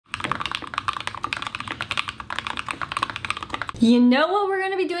You know what we're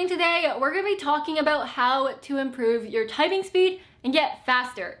going to be doing today? We're going to be talking about how to improve your typing speed and get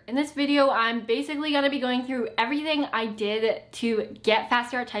faster. In this video, I'm basically going to be going through everything I did to get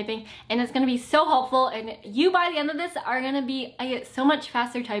faster at typing, and it's going to be so helpful, and you by the end of this are going to be a so much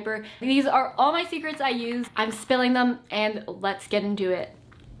faster typer. These are all my secrets I use. I'm spilling them, and let's get into it.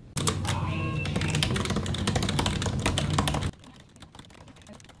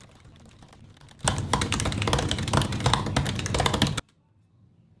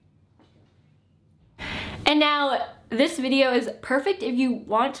 And now, this video is perfect if you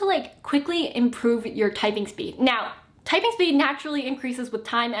want to quickly improve your typing speed. Now, typing speed naturally increases with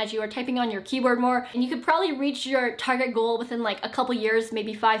time as you are typing on your keyboard more, and you could probably reach your target goal within a couple years,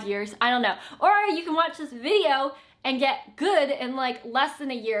 maybe 5 years, I don't know. Or you can watch this video and get good in less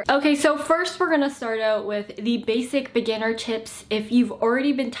than a year. Okay, so first we're gonna start out with the basic beginner tips. If you've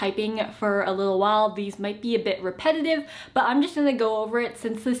already been typing for a little while, these might be a bit repetitive, but I'm just gonna go over it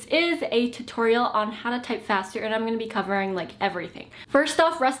since this is a tutorial on how to type faster, and I'm gonna be covering everything. First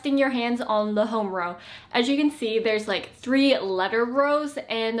off, resting your hands on the home row. As you can see, there's 3 letter rows,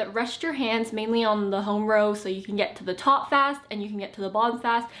 and rest your hands mainly on the home row so you can get to the top fast and you can get to the bottom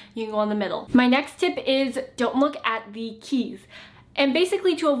fast. You can go on the middle. My next tip is don't look at the keys. And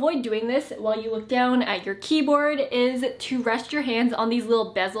basically, to avoid doing this while you look down at your keyboard is to rest your hands on these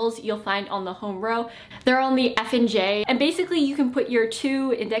little bezels you'll find on the home row. They're on the F and J, and basically you can put your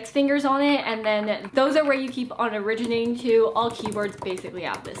 2 index fingers on it, and then those are where you keep on originating to. All keyboards basically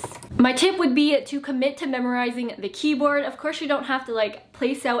have this. My tip would be to commit to memorizing the keyboard. Of course, you don't have to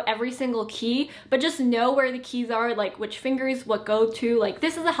place out every single key, but just know where the keys are, which fingers what go to.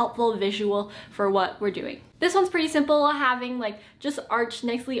 This is a helpful visual for what we're doing. This one's pretty simple, having just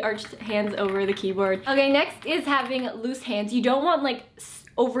nicely arched hands over the keyboard. Okay, next is having loose hands. You don't want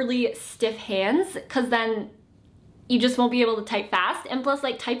overly stiff hands, because then you just won't be able to type fast. And plus,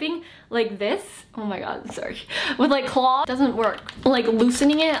 typing like this, oh my god, sorry, with claw doesn't work.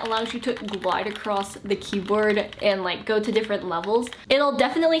 Loosening it allows you to glide across the keyboard and go to different levels. It'll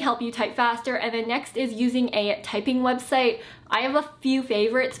definitely help you type faster. And then next is using a typing website. I have a few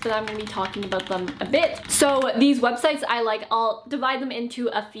favorites, but I'm gonna be talking about them a bit. So these websites I like, I'll divide them into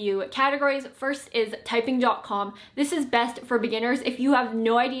a few categories. First is typing.com. This is best for beginners. If you have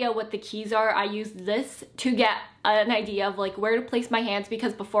no idea what the keys are, I use this to get an idea of where to place my hands,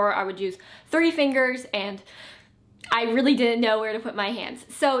 because before I would use 3 fingers and I really didn't know where to put my hands.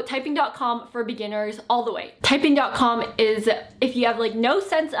 So typing.com for beginners all the way. Typing.com is if you have no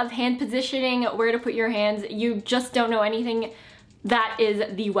sense of hand positioning, where to put your hands, you just don't know anything, that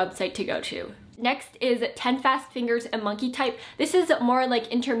is the website to go to. Next is 10 Fast Fingers and Monkey Type. This is more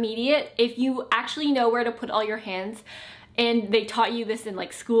intermediate if you actually know where to put all your hands, and they taught you this in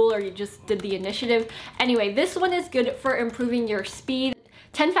school, or you just did the initiative. Anyway, this one is good for improving your speed.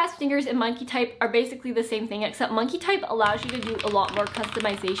 10 Fast Fingers and Monkey Type are basically the same thing, except Monkey Type allows you to do a lot more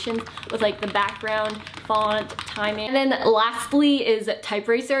customization with the background, font, timing. And then lastly is Type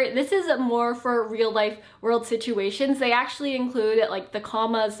Racer. This is more for real life world situations. They actually include the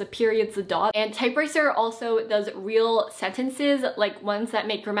commas, the periods, the dots. And Type Racer also does real sentences, ones that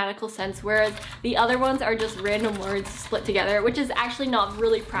make grammatical sense, whereas the other ones are just random words split together, which is actually not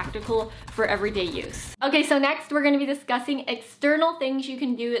really practical for everyday use. Okay, so next we're going to be discussing external things you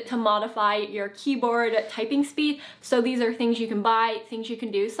can do to modify your keyboard typing speed. So these are things you can buy, things you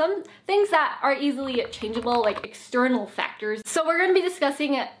can do, some things that are easily changeable, external factors. So we're going to be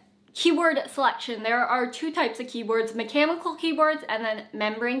discussing keyboard selection. There are 2 types of keyboards, mechanical keyboards and then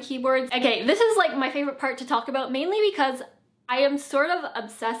membrane keyboards. Okay, this is my favorite part to talk about, mainly because I am sort of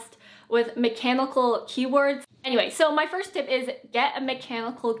obsessed with mechanical keyboards. Anyway, so my first tip is get a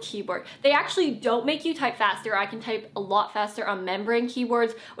mechanical keyboard. They actually don't make you type faster. I can type a lot faster on membrane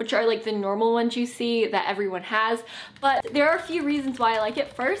keyboards, which are the normal ones you see that everyone has. But there are a few reasons why I like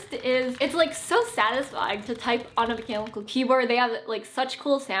it. First is it's so satisfying to type on a mechanical keyboard. They have such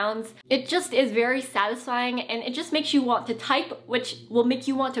cool sounds. It just is very satisfying, and it just makes you want to type, which will make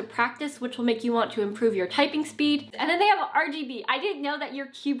you want to practice, which will make you want to improve your typing speed. And then they have RGB. I didn't know that your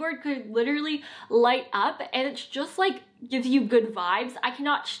keyboard could literally light up, and it's just gives you good vibes. I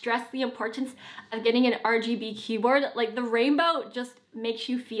cannot stress the importance of getting an RGB keyboard. The rainbow just makes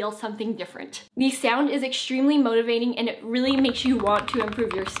you feel something different. The sound is extremely motivating, and it really makes you want to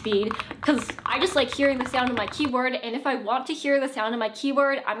improve your speed, because I just like hearing the sound of my keyboard, and if I want to hear the sound of my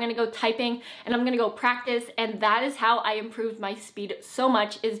keyboard, I'm gonna go typing and I'm gonna go practice, and that is how I improved my speed so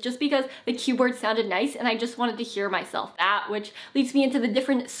much, is just because the keyboard sounded nice and I just wanted to hear myself. That, which leads me into the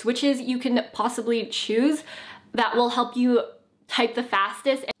different switches you can possibly choose that will help you type the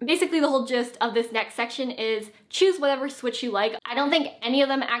fastest. And basically the whole gist of this next section is choose whatever switch you like. I don't think any of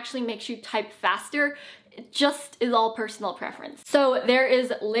them actually makes you type faster. It just is all personal preference. So there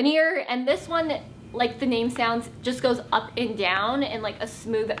is linear, and this one, like the name sounds, just goes up and down in like a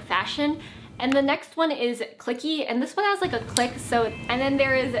smooth fashion. And the next one is clicky, and this one has like a click. So, and then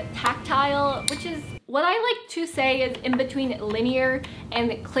there is tactile, which is what I like to say is in between linear and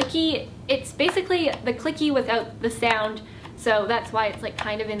clicky. It's basically the clicky without the sound. So that's why it's like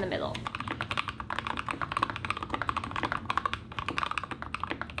kind of in the middle.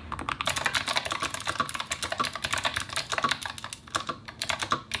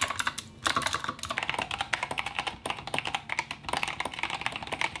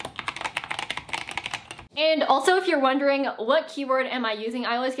 And also, if you're wondering what keyboard am I using,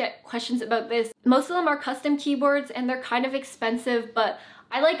 I always get questions about this. Most of them are custom keyboards and they're kind of expensive, but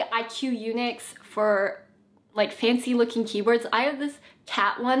I like IQ Unix for like fancy looking keyboards. I have this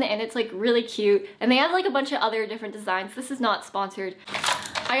cat one and it's like really cute, and they have like a bunch of other different designs. This is not sponsored.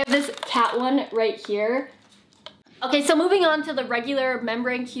 I have this cat one right here. Okay, so moving on to the regular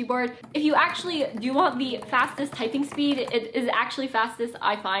membrane keyboard. If you actually do want the fastest typing speed, it is actually fastest,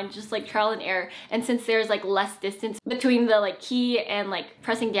 I find, just like trial and error. And since there's like less distance between the like key and like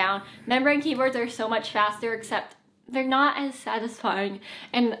pressing down, membrane keyboards are so much faster, except they're not as satisfying,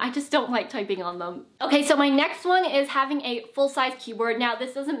 and I just don't like typing on them. Okay, so my next one is having a full-size keyboard. Now,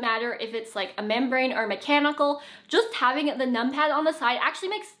 this doesn't matter if it's like a membrane or mechanical. Just having the numpad on the side actually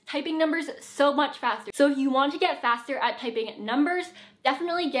makes typing numbers so much faster. So if you want to get faster at typing numbers,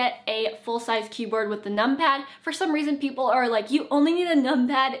 definitely get a full-size keyboard with the numpad. For some reason, people are like, you only need a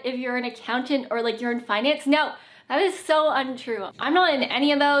numpad if you're an accountant or like you're in finance. No, that is so untrue. I'm not in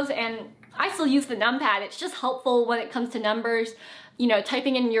any of those, and I still use the numpad. It's just helpful when it comes to numbers, you know,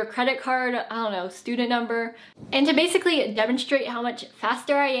 typing in your credit card, I don't know, student number. And to basically demonstrate how much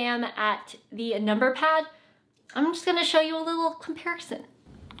faster I am at the number pad, I'm just gonna show you a little comparison.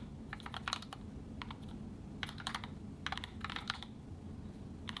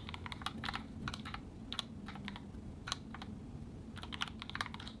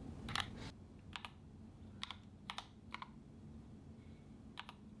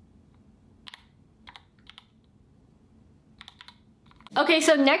 Okay,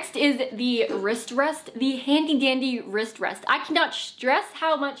 so next is the wrist rest, the handy dandy wrist rest. I cannot stress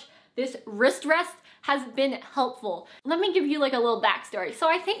how much this wrist rest has been helpful. Let me give you like a little backstory. So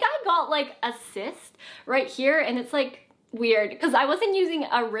I think I got like a cyst right here, and it's like weird because I wasn't using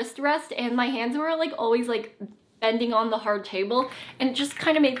a wrist rest and my hands were like always like bending on the hard table, and it just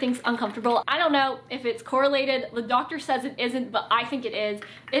kind of made things uncomfortable. I don't know if it's correlated. The doctor says it isn't, but I think it is.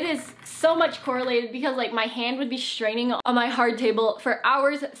 It is so much correlated because like my hand would be straining on my hard table for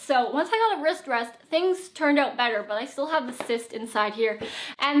hours. So once I got a wrist rest, things turned out better, but I still have the cyst inside here.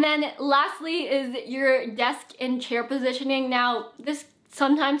 And then lastly is your desk and chair positioning. Now, this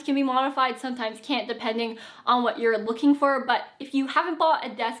sometimes can be modified, sometimes can't, depending on what you're looking for. But if you haven't bought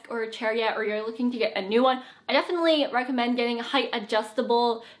a desk or a chair yet, or you're looking to get a new one, I definitely recommend getting height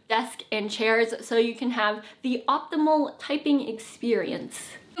adjustable desk and chairs so you can have the optimal typing experience.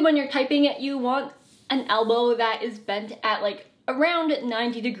 When you're typing it, you want an elbow that is bent at like around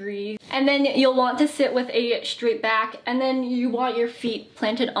 90 degrees, and then you'll want to sit with a straight back, and then you want your feet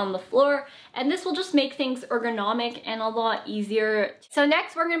planted on the floor, and this will just make things ergonomic and a lot easier. So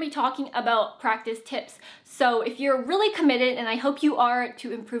next we're going to be talking about practice tips. So if you're really committed, and I hope you are,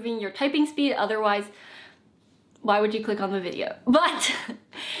 to improving your typing speed, otherwise why would you click on the video? But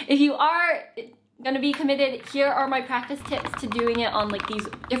if you are gonna be committed, here are my practice tips to doing it on like these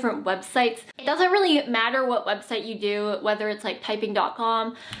different websites. It doesn't really matter what website you do, whether it's like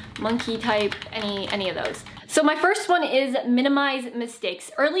typing.com, monkey type, any of those. So my first one is minimize mistakes.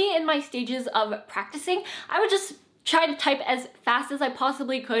 Early in my stages of practicing, I would just try to type as fast as I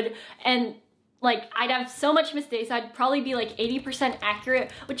possibly could, and like I'd have so much mistakes. I'd probably be like 80%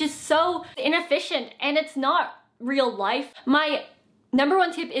 accurate, which is so inefficient, and it's not real life. My number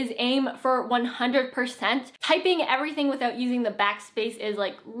one tip is aim for 100%. Typing everything without using the backspace is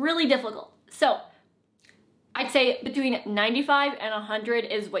like really difficult. So I'd say between 95 and 100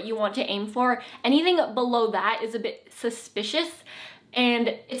 is what you want to aim for. Anything below that is a bit suspicious, and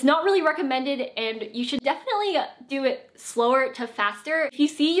it's not really recommended, and you should definitely do it slower to faster. If you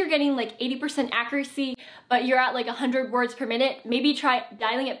see you're getting like 80% accuracy, but you're at like 100 words per minute, maybe try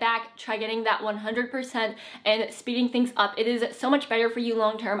dialing it back, try getting that 100% and speeding things up. It is so much better for you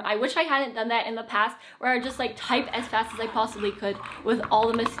long term. I wish I hadn't done that in the past, where I just like type as fast as I possibly could with all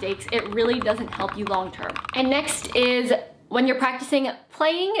the mistakes. It really doesn't help you long term. And next is when you're practicing,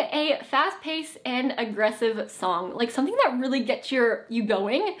 playing a fast-paced and aggressive song, like something that really gets you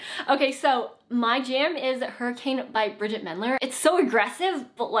going. Okay, so my jam is Hurricane by Bridget Mendler. It's so aggressive,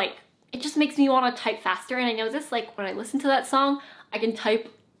 but like, it just makes me want to type faster. And I know this, like when I listen to that song, I can type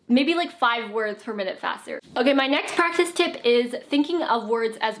maybe like 5 words per minute faster. Okay, my next practice tip is thinking of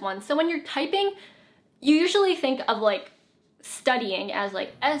words as one. So when you're typing, you usually think of like studying as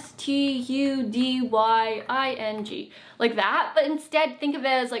like studying, like that, but instead think of it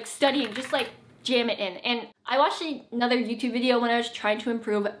as like studying, just like jam it in. And I watched another YouTube video when I was trying to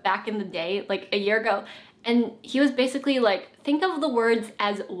improve back in the day, like a year ago, and he was basically like, think of the words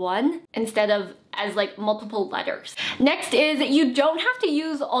as one instead of as like multiple letters. Next is you don't have to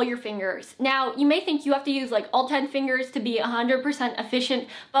use all your fingers. Now, you may think you have to use like all 10 fingers to be 100% efficient,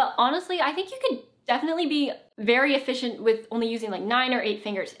 but honestly, I think you could definitely be very efficient with only using like 9 or 8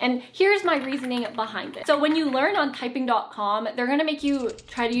 fingers. And here's my reasoning behind it. So when you learn on typing.com, they're gonna make you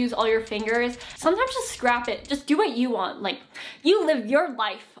try to use all your fingers. Sometimes just scrap it. Just do what you want. Like, you live your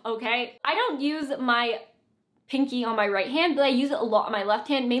life, okay? I don't use my pinky on my right hand, but I use it a lot on my left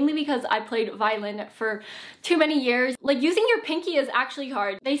hand, mainly because I played violin for too many years. Like, using your pinky is actually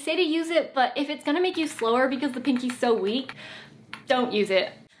hard. They say to use it, but if it's gonna make you slower because the pinky's so weak, don't use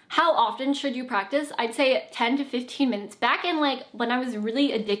it. How often should you practice? I'd say 10 to 15 minutes. Back in like when I was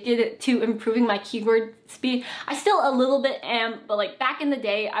really addicted to improving my keyboard speed, I still a little bit am, but like back in the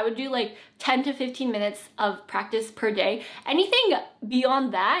day, I would do like 10 to 15 minutes of practice per day. Anything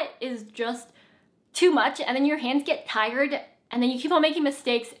beyond that is just too much, and then your hands get tired, and then you keep on making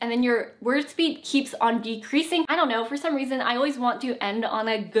mistakes, and then your word speed keeps on decreasing. I don't know, for some reason, I always want to end on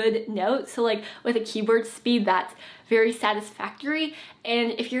a good note. So like with a keyboard speed that's very satisfactory.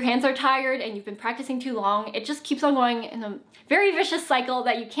 And if your hands are tired and you've been practicing too long, it just keeps on going in a very vicious cycle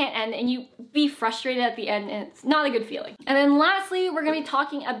that you can't end, and you be frustrated at the end, and it's not a good feeling. And then lastly, we're gonna be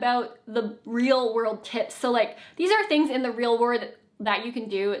talking about the real world tips. So like, these are things in the real world that you can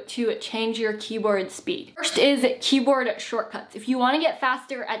do to change your keyboard speed. First is keyboard shortcuts. If you want to get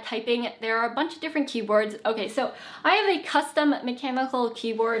faster at typing, there are a bunch of different keyboards. Okay, so I have a custom mechanical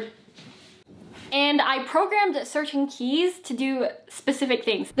keyboard, and I programmed certain keys to do specific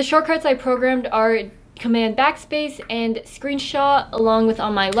things. The shortcuts I programmed are Command Backspace and Screenshot, along with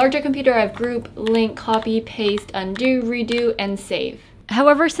on my larger computer I have Group, Link, Copy, Paste, Undo, Redo, and Save.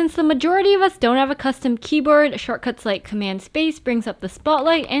 However, since the majority of us don't have a custom keyboard, shortcuts like Command Space brings up the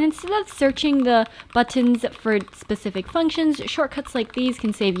spotlight, and instead of searching the buttons for specific functions, shortcuts like these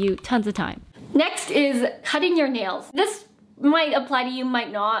can save you tons of time. Next is cutting your nails. This might apply to you,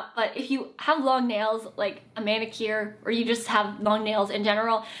 might not, but if you have long nails, like a manicure, or you just have long nails in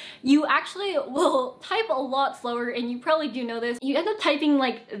general, you actually will type a lot slower, and you probably do know this. You end up typing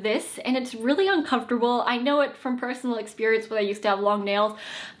like this, and it's really uncomfortable. I know it from personal experience when I used to have long nails.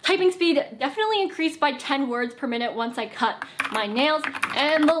 Typing speed definitely increased by 10 words per minute once I cut my nails.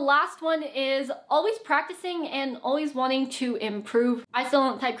 And the last one is always practicing and always wanting to improve. I still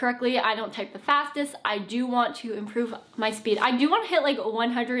don't type correctly. I don't type the fastest. I do want to improve my speed. I do want to hit like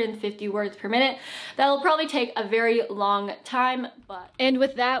 150 words per minute. That'll probably take a very long time, but... And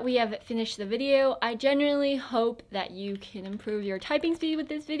with that, we have finished the video. I genuinely hope that you can improve your typing speed with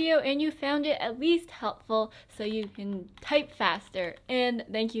this video, and you found it at least helpful so you can type faster. And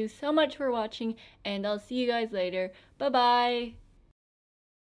thank you so much for watching, and I'll see you guys later. Bye-bye!